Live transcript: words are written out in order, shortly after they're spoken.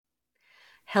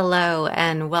Hello,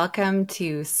 and welcome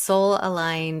to Soul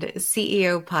Aligned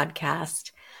CEO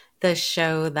Podcast, the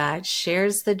show that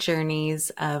shares the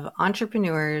journeys of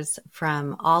entrepreneurs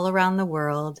from all around the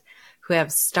world who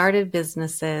have started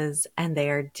businesses and they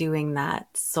are doing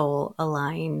that soul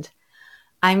aligned.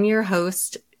 I'm your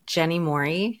host, Jenny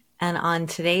Mori, and on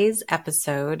today's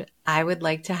episode, I would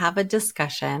like to have a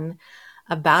discussion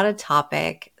about a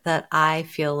topic that I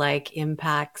feel like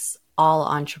impacts all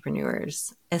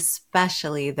entrepreneurs,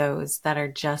 especially those that are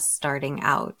just starting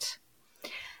out.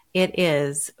 It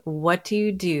is, what do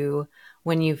you do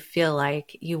when you feel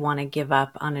like you want to give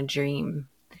up on a dream?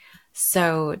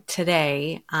 So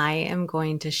today I am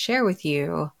going to share with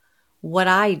you what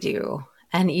I do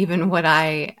and even what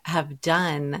I have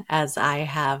done as I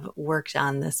have worked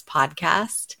on this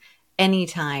podcast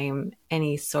anytime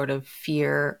any sort of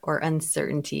fear or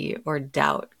uncertainty or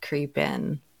doubt creep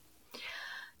in.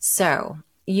 So,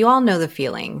 you all know the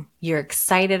feeling. You're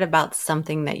excited about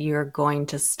something that you're going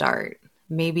to start.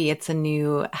 Maybe it's a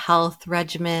new health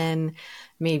regimen,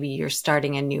 maybe you're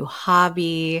starting a new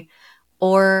hobby,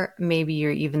 or maybe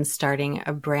you're even starting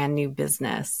a brand new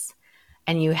business.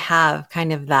 And you have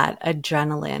kind of that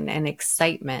adrenaline and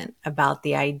excitement about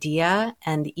the idea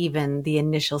and even the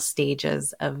initial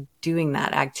stages of doing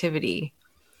that activity.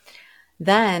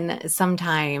 Then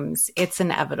sometimes it's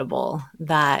inevitable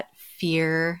that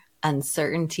fear,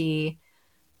 uncertainty,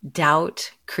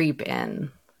 doubt creep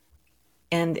in.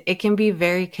 And it can be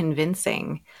very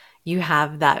convincing. You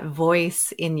have that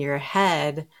voice in your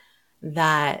head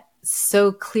that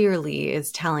so clearly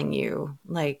is telling you,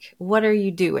 like, what are you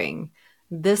doing?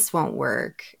 This won't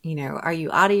work. Are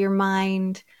you out of your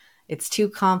mind? It's too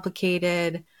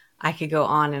complicated. I could go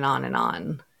on and on and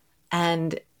on.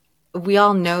 And we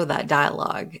all know that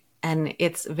dialogue, and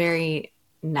it's very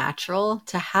natural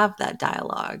to have that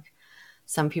dialogue.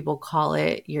 Some people call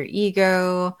it your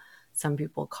ego. Some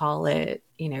people call it,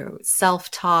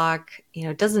 self-talk.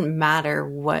 It doesn't matter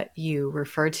what you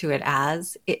refer to it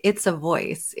as. It's a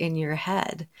voice in your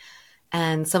head.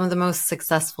 And some of the most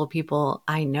successful people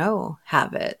I know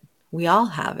have it. We all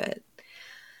have it.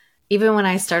 Even when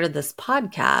I started this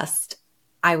podcast,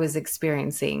 I was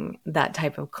experiencing that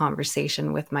type of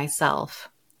conversation with myself.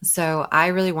 So I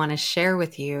really want to share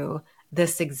with you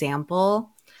this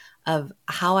example of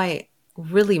how I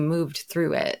really moved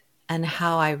through it and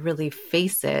how I really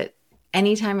face it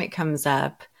anytime it comes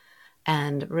up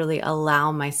and really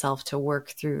allow myself to work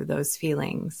through those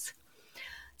feelings.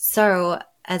 So,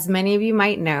 as many of you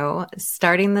might know,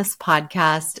 starting this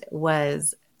podcast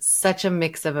was such a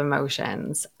mix of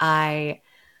emotions. I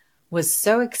was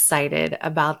so excited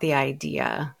about the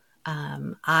idea.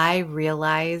 I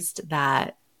realized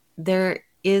that there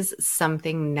is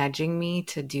something nudging me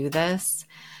to do this,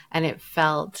 and it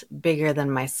felt bigger than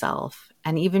myself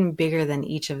and even bigger than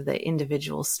each of the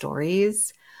individual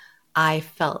stories. I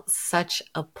felt such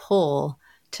a pull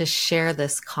to share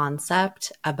this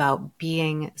concept about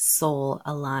being soul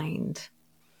aligned.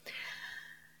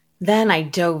 Then I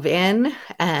dove in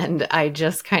and I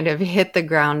just kind of hit the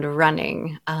ground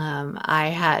running. I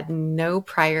had no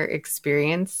prior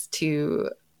experience to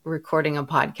recording a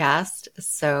podcast,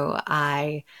 so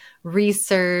I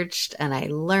researched and I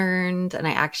learned, and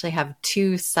I actually have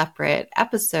 2 separate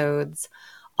episodes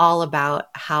all about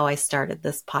how I started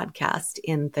this podcast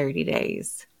in 30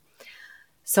 days.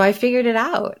 So I figured it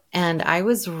out, and I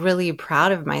was really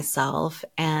proud of myself,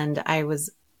 and I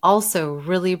was also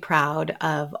really proud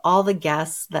of all the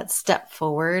guests that stepped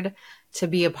forward to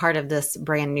be a part of this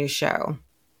brand new show.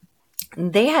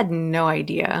 They had no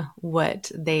idea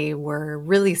what they were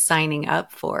really signing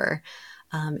up for,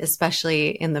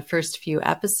 especially in the first few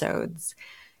episodes.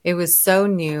 It was so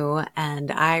new, and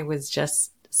I was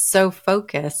just so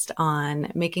focused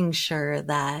on making sure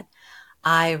that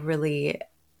I really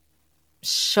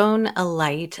shone a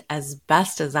light as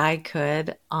best as I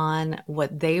could on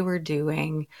what they were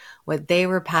doing, what they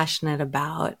were passionate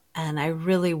about. And I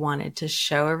really wanted to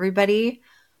show everybody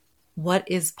what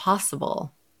is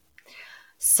possible.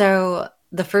 So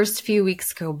the first few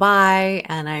weeks go by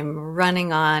and I'm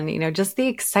running on, just the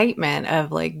excitement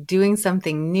of like doing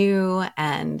something new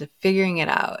and figuring it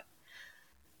out.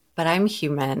 But I'm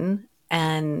human,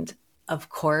 and of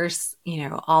course,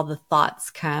 all the thoughts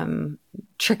come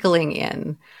trickling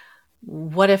in.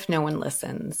 What if no one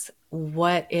listens?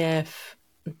 What if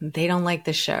they don't like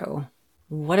the show?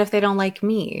 What if they don't like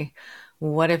me?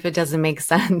 What if it doesn't make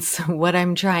sense what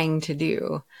I'm trying to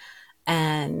do?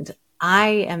 And I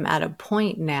am at a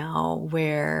point now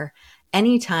where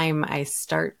anytime I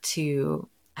start to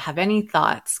have any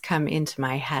thoughts come into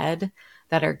my head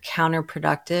that are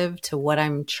counterproductive to what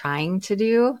I'm trying to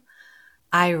do,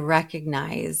 I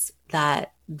recognize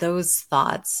that those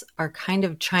thoughts are kind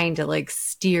of trying to like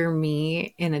steer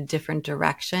me in a different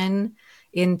direction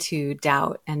into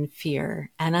doubt and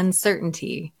fear and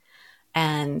uncertainty.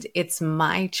 And it's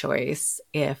my choice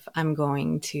if I'm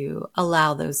going to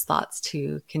allow those thoughts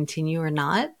to continue or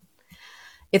not.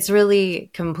 It's really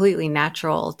completely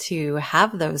natural to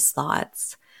have those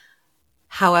thoughts.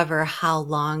 However, how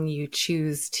long you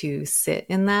choose to sit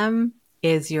in them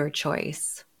is your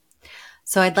choice.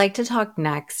 So I'd like to talk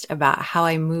next about how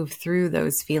I move through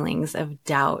those feelings of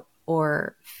doubt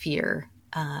or fear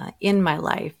in my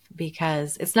life,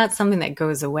 because it's not something that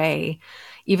goes away.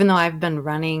 Even though I've been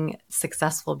running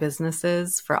successful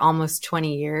businesses for almost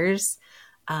 20 years,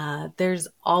 there's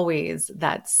always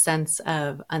that sense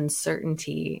of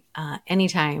uncertainty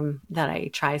anytime that I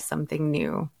try something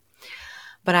new.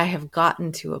 But I have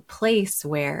gotten to a place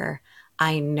where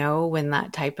I know when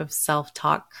that type of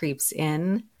self-talk creeps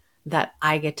in, that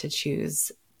I get to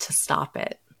choose to stop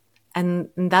it. And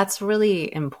that's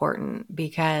really important,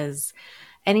 because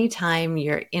anytime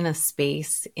you're in a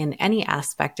space in any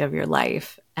aspect of your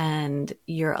life and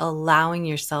you're allowing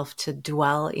yourself to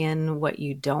dwell in what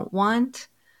you don't want,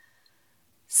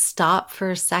 stop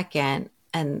for a second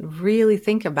and really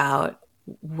think about,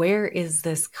 where is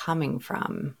this coming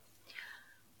from?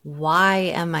 Why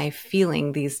am I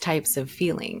feeling these types of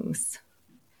feelings?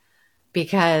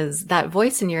 Because that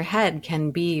voice in your head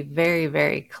can be very,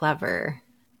 very clever,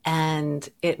 and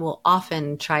it will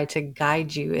often try to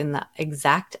guide you in the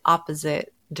exact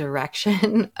opposite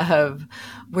direction of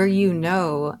where you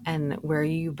know and where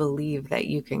you believe that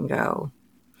you can go.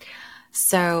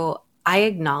 So I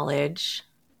acknowledge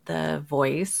the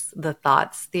voice, the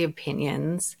thoughts, the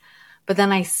opinions, but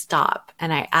then I stop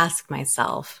and I ask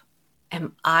myself,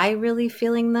 am I really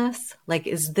feeling this? Like,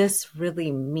 is this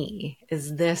really me?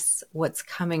 Is this what's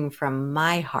coming from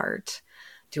my heart?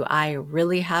 Do I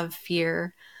really have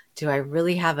fear? Do I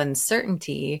really have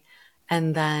uncertainty?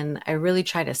 And then I really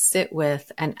try to sit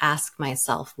with and ask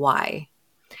myself why.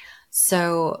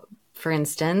 So, for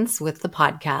instance, with the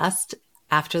podcast,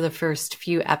 after the first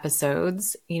few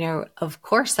episodes, of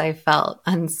course I felt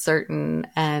uncertain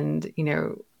and,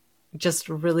 just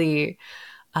really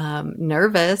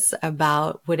nervous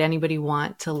about, would anybody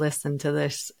want to listen to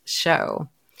this show?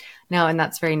 Now, and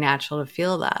that's very natural to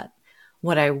feel that.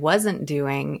 What I wasn't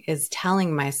doing is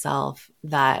telling myself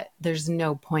that there's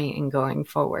no point in going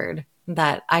forward,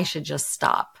 that I should just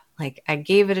stop. Like, I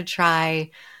gave it a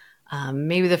try.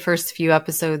 Maybe the first few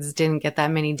episodes didn't get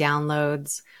that many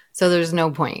downloads, so there's no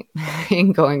point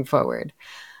in going forward.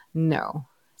 No.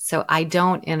 So I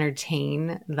don't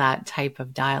entertain that type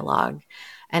of dialogue.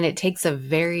 And it takes a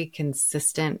very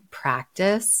consistent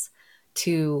practice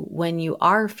to, when you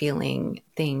are feeling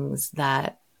things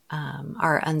that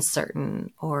are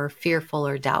uncertain or fearful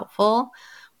or doubtful,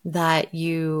 that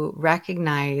you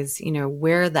recognize,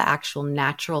 where the actual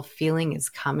natural feeling is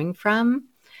coming from,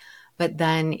 but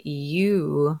then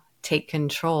you take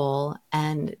control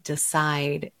and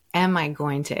decide, am I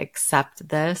going to accept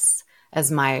this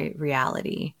as my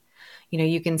reality?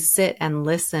 You can sit and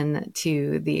listen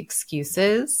to the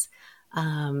excuses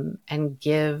and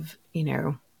give,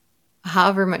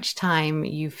 however much time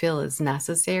you feel is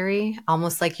necessary,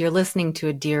 almost like you're listening to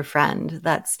a dear friend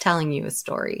that's telling you a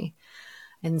story.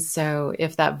 And so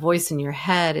if that voice in your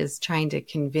head is trying to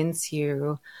convince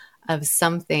you of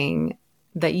something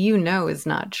that is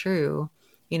not true,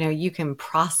 you can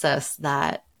process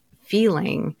that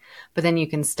feeling, but then you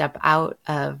can step out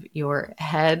of your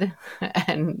head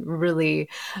and really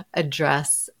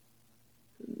address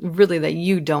that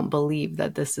you don't believe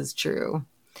that this is true.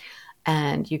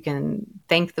 And you can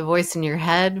thank the voice in your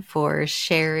head for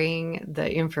sharing the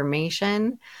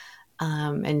information,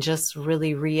 and just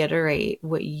really reiterate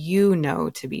what you know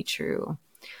to be true.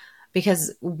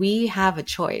 Because we have a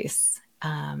choice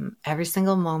every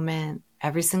single moment,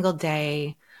 every single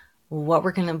day, what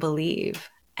we're going to believe.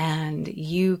 And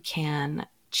you can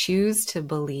choose to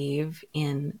believe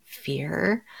in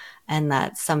fear and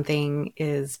that something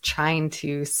is trying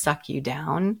to suck you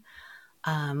down.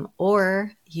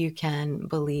 Or you can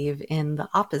believe in the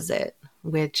opposite,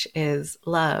 which is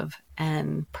love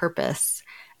and purpose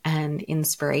and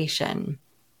inspiration.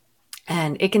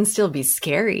 And it can still be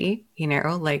scary,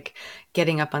 like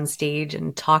getting up on stage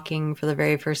and talking for the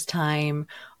very first time,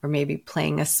 or maybe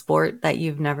playing a sport that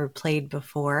you've never played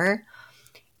before.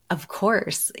 Of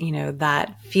course,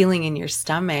 that feeling in your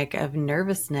stomach of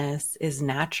nervousness is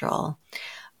natural,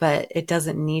 but it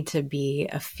doesn't need to be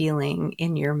a feeling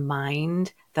in your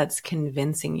mind that's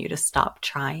convincing you to stop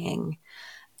trying.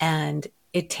 And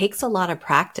it takes a lot of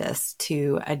practice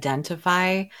to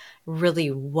identify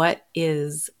really what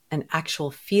is an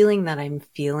actual feeling that I'm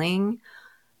feeling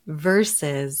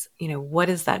versus, what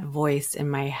is that voice in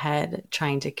my head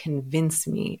trying to convince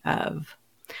me of?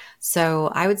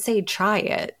 So I would say try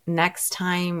it. Next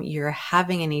time you're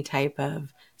having any type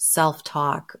of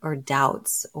self-talk or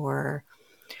doubts or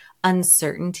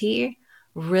uncertainty,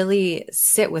 really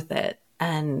sit with it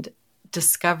and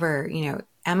discover,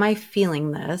 am I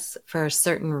feeling this for a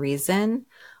certain reason?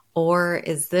 Or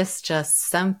is this just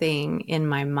something in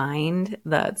my mind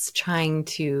that's trying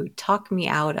to talk me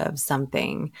out of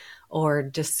something or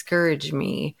discourage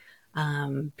me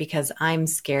because I'm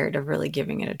scared of really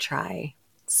giving it a try?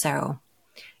 So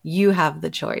you have the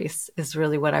choice is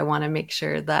really what I want to make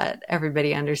sure that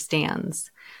everybody understands.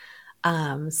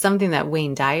 Something that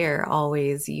Wayne Dyer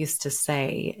always used to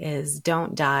say is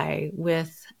don't die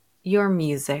with your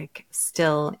music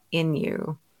still in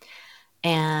you.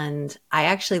 And I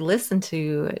actually listen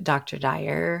to Dr.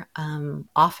 Dyer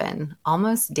often,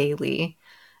 almost daily.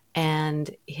 And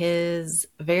his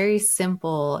very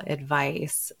simple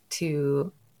advice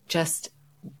to just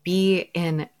be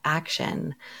in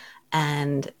action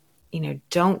and,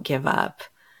 don't give up.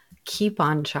 Keep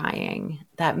on trying.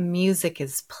 That music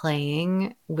is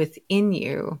playing within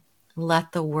you.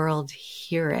 Let the world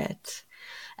hear it.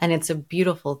 And it's a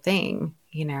beautiful thing,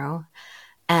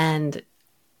 And,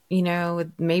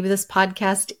 maybe this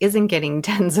podcast isn't getting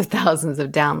tens of thousands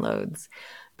of downloads,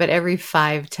 but every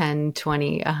 5, 10,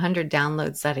 20, 100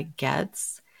 downloads that it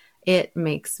gets, it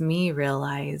makes me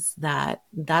realize that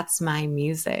that's my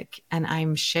music and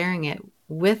I'm sharing it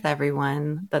with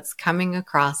everyone that's coming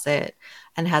across it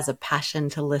and has a passion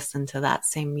to listen to that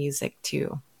same music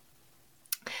too.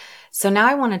 So now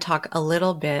I want to talk a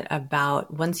little bit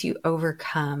about once you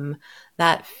overcome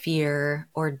that fear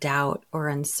or doubt or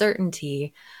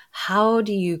uncertainty, how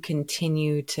do you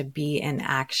continue to be in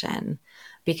action?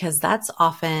 Because that's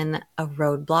often a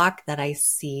roadblock that I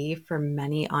see for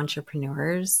many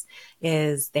entrepreneurs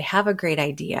is they have a great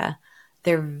idea.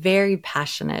 They're very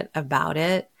passionate about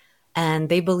it and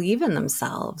they believe in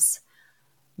themselves,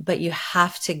 but you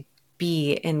have to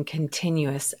be in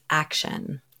continuous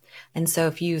action. And so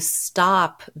if you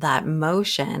stop that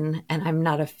motion, and I'm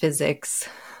not a physics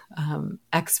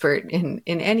expert in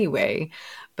any way,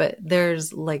 but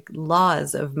there's like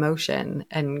laws of motion,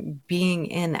 and being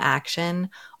in action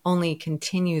only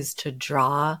continues to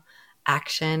draw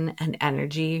action and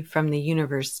energy from the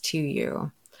universe to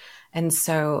you. And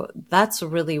so that's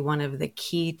really one of the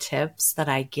key tips that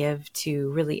I give to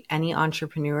really any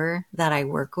entrepreneur that I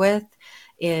work with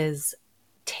is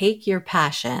take your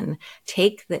passion,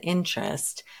 take the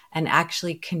interest, and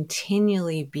actually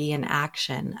continually be in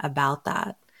action about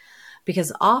that.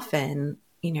 Because often,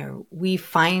 we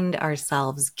find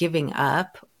ourselves giving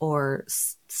up or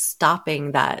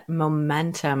stopping that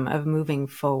momentum of moving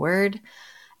forward.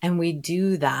 And we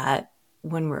do that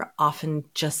when we're often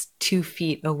just 2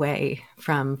 feet away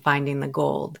from finding the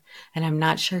gold. And I'm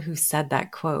not sure who said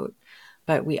that quote,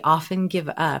 but we often give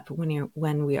up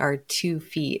when we are 2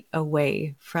 feet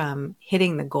away from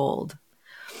hitting the gold.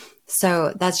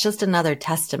 So that's just another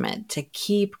testament to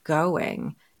keep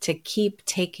going, to keep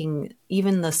taking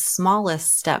even the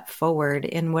smallest step forward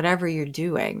in whatever you're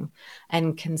doing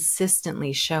and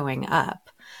consistently showing up.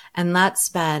 And that's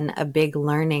been a big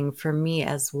learning for me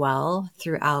as well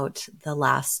throughout the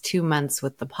last 2 months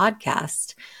with the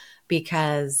podcast,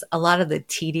 because a lot of the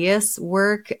tedious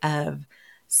work of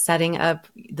setting up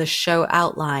the show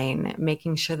outline,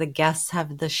 making sure the guests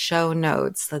have the show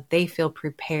notes, that they feel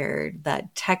prepared,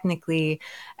 that technically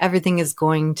everything is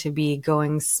going to be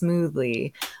going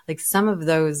smoothly. Like some of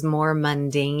those more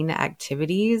mundane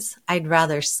activities, I'd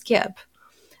rather skip.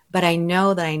 But I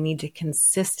know that I need to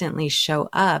consistently show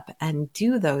up and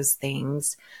do those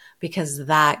things because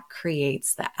that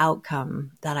creates the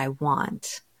outcome that I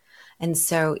want. And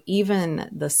so even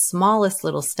the smallest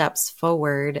little steps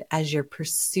forward as you're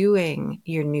pursuing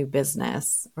your new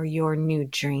business or your new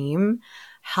dream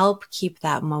help keep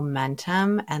that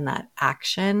momentum and that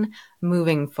action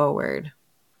moving forward.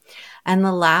 And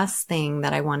the last thing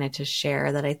that I wanted to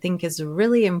share that I think is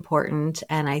really important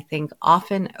and I think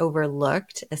often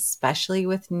overlooked, especially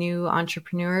with new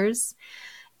entrepreneurs,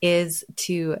 is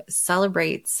to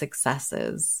celebrate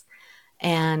successes.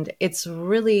 And it's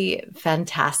really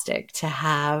fantastic to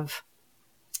have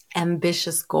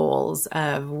ambitious goals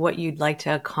of what you'd like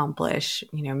to accomplish,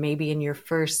 maybe in your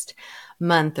first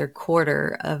month or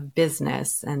quarter of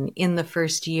business and in the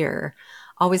first year.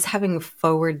 Always having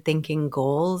forward-thinking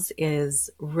goals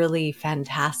is really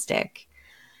fantastic.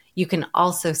 you can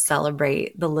also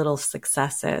celebrate the little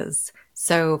successes.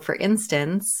 So, for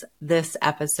instance, this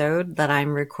episode that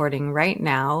I'm recording right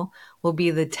now will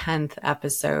be the 10th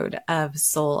episode of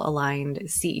Soul Aligned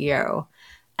CEO.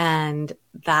 And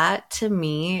that to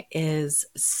me is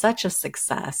such a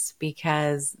success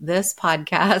because this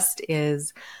podcast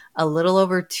is a little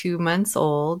over 2 months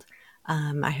old.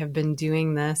 I have been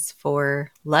doing this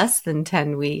for less than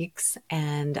 10 weeks,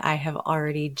 and I have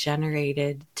already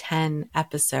generated 10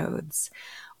 episodes.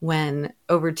 When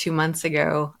over 2 months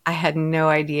ago, I had no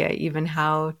idea even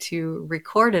how to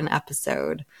record an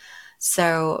episode.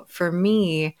 So for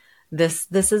me, this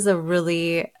is a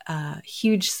really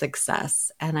huge success,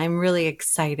 and I'm really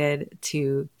excited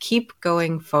to keep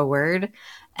going forward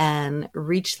and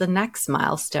reach the next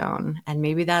milestone. And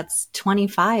maybe that's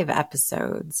 25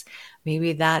 episodes.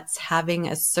 Maybe that's having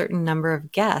a certain number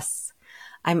of guests.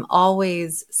 I'm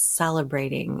always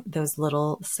celebrating those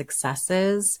little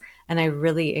successes, and I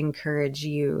really encourage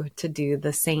you to do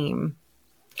the same.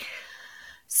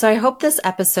 So I hope this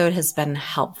episode has been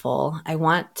helpful. I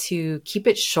want to keep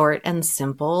it short and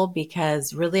simple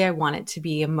because really I want it to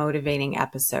be a motivating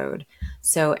episode.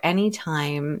 So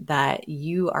anytime that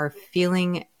you are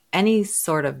feeling any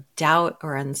sort of doubt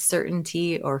or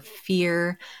uncertainty or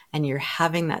fear, and you're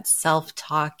having that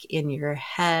self-talk in your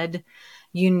head,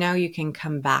 you know you can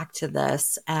come back to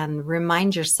this and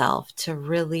remind yourself to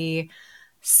really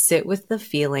sit with the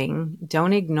feeling,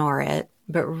 don't ignore it,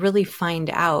 but really find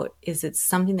out, is it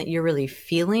something that you're really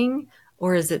feeling,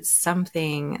 or is it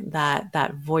something that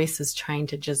that voice is trying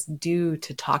to just do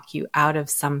to talk you out of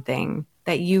something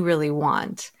that you really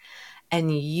want?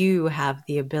 And you have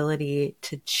the ability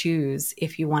to choose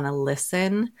if you want to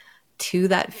listen to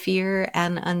that fear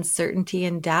and uncertainty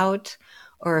and doubt,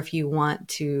 or if you want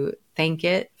to thank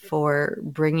it for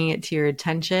bringing it to your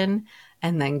attention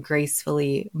and then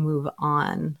gracefully move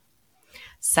on.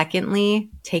 Secondly,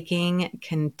 taking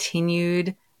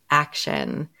continued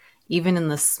action, even in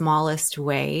the smallest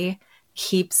way,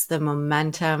 keeps the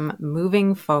momentum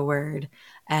moving forward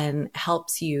and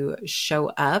helps you show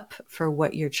up for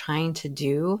what you're trying to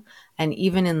do. And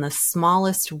even in the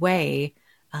smallest way,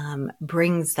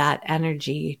 brings that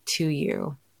energy to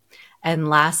you. And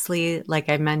lastly, like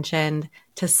I mentioned,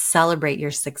 to celebrate your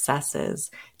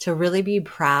successes, to really be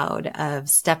proud of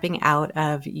stepping out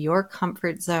of your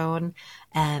comfort zone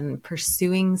and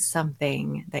pursuing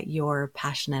something that you're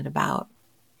passionate about.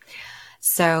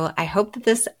 So I hope that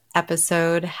this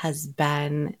episode has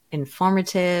been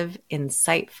informative,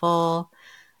 insightful,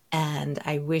 and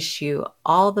I wish you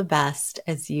all the best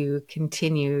as you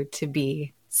continue to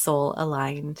be soul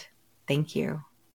aligned. Thank you.